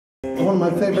One of my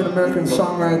favorite American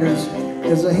songwriters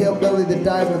is a hillbilly that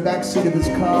died in the backseat of his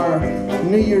car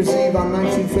New Year's Eve on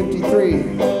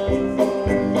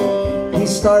 1953. He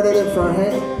started it for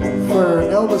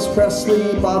Elvis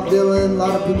Presley, Bob Dylan, a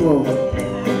lot of people.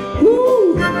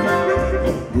 Woo!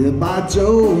 Goodbye,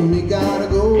 Joe, me gotta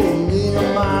go, me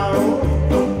a mile.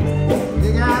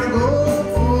 Me gotta go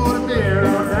for the beer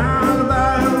down the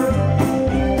bayou.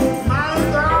 My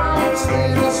God,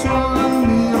 say this one,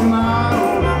 me a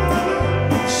mile.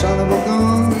 Son of a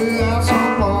gun, we got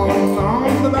some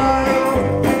on the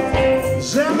bayou.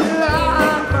 Send me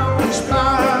like on this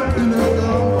fire to the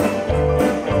gun.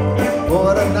 For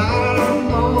the night I'm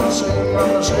gonna sing,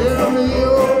 I'ma sing me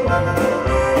up.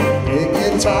 Big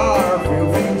guitar, feel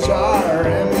guitar,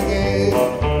 and the gate.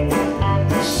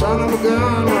 Son of a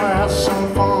gun, we'll have some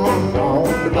fun on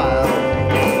the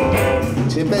bayou.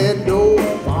 Tibet dope,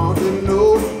 haunted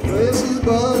note, places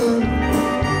buzzing.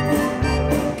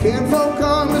 Kinfolk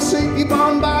come to see, keep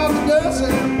on by the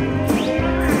dozen.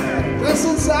 Just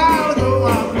inside, go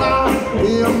out by,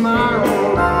 be a mile.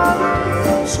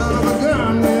 Son of a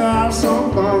gun, we have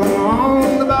some fun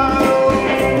on the bayou.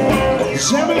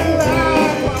 Send me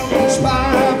like this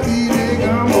fire, P.J.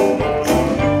 Gumbo.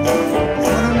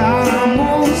 Tonight I'm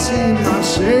gonna see my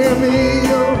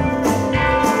Samuel.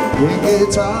 Big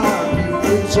guitar,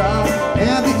 guitar,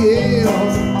 and the gale.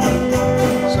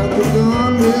 Son of a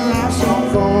gun, we have some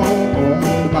fun on the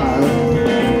bayou.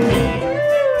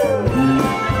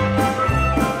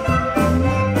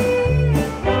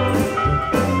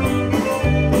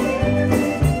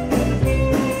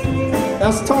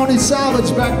 That's Tony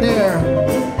Savage back there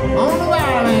on the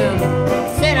violin.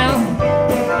 Fiddle.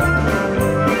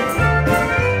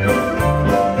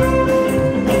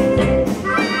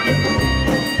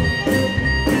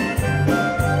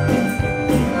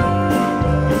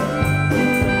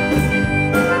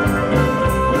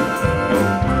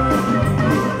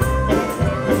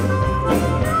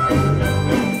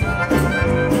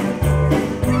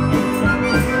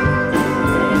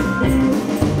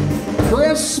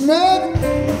 Chris Smith.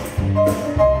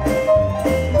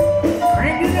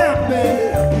 Crank it up, baby.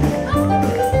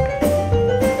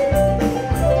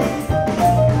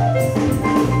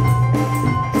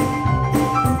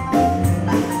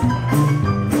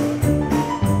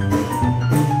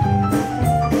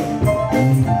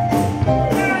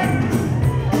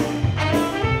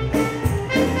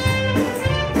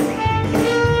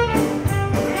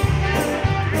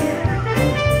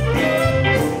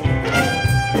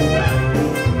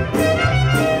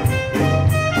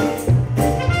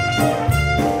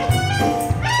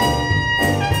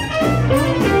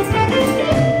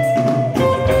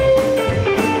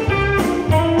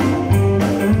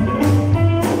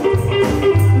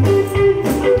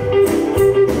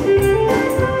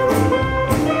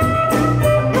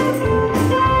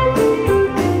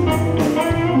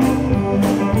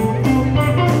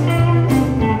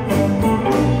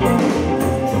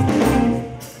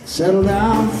 Settle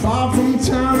down far from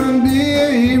town and be a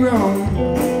hero.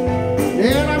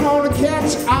 Then I'm gonna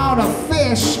catch all the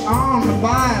fish on the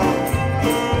bayou.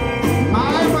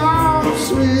 My mom,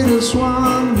 sweetest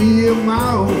one, be a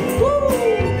mouth.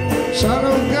 Son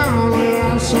of a gun, we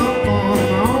have some fun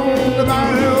on the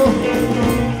bayou.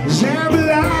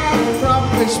 Jambalaya,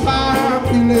 drop this fire,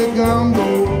 P.J.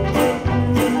 Gumbo.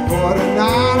 For the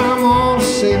night I'm gonna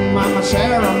see Mama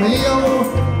Sarah Meal.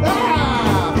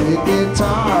 Big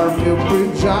guitar, filthy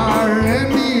jar,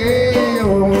 and the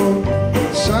ale.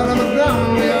 Son of a gun,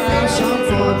 we'll have some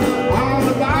fun on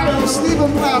the bayou. Steve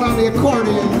him out on the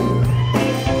accordion.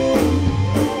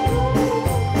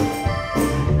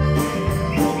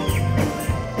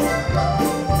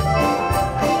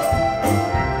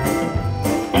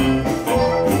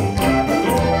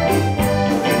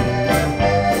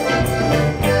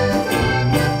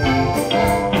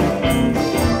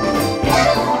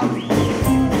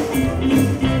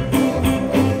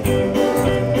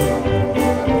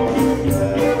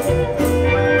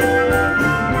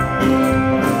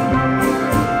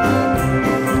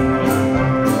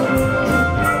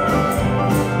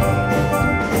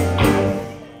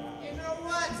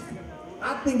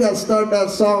 I think I started that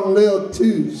song a little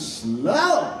too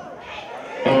slow.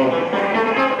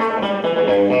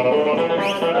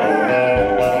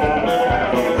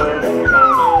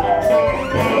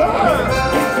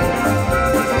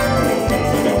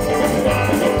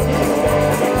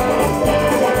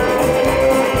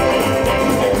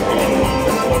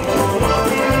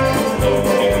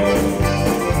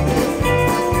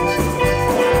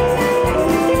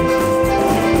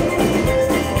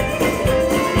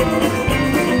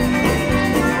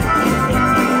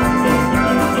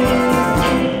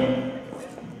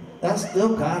 That's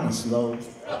still kind of slow.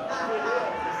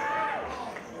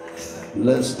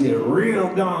 Let's get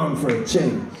real gone for a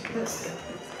change.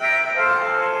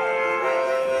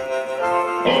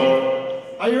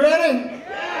 Are you ready?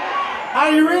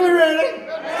 Are you really ready?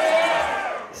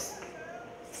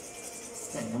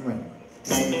 Okay, I'm ready.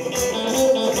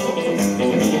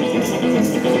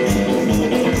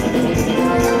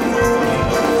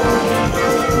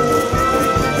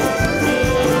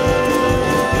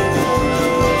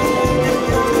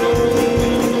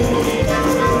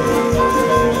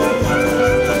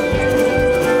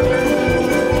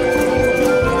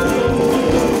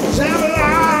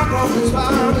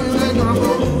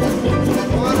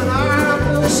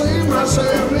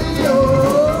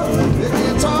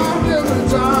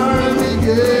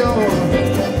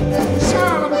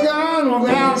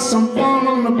 Some fun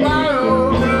on the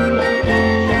bio.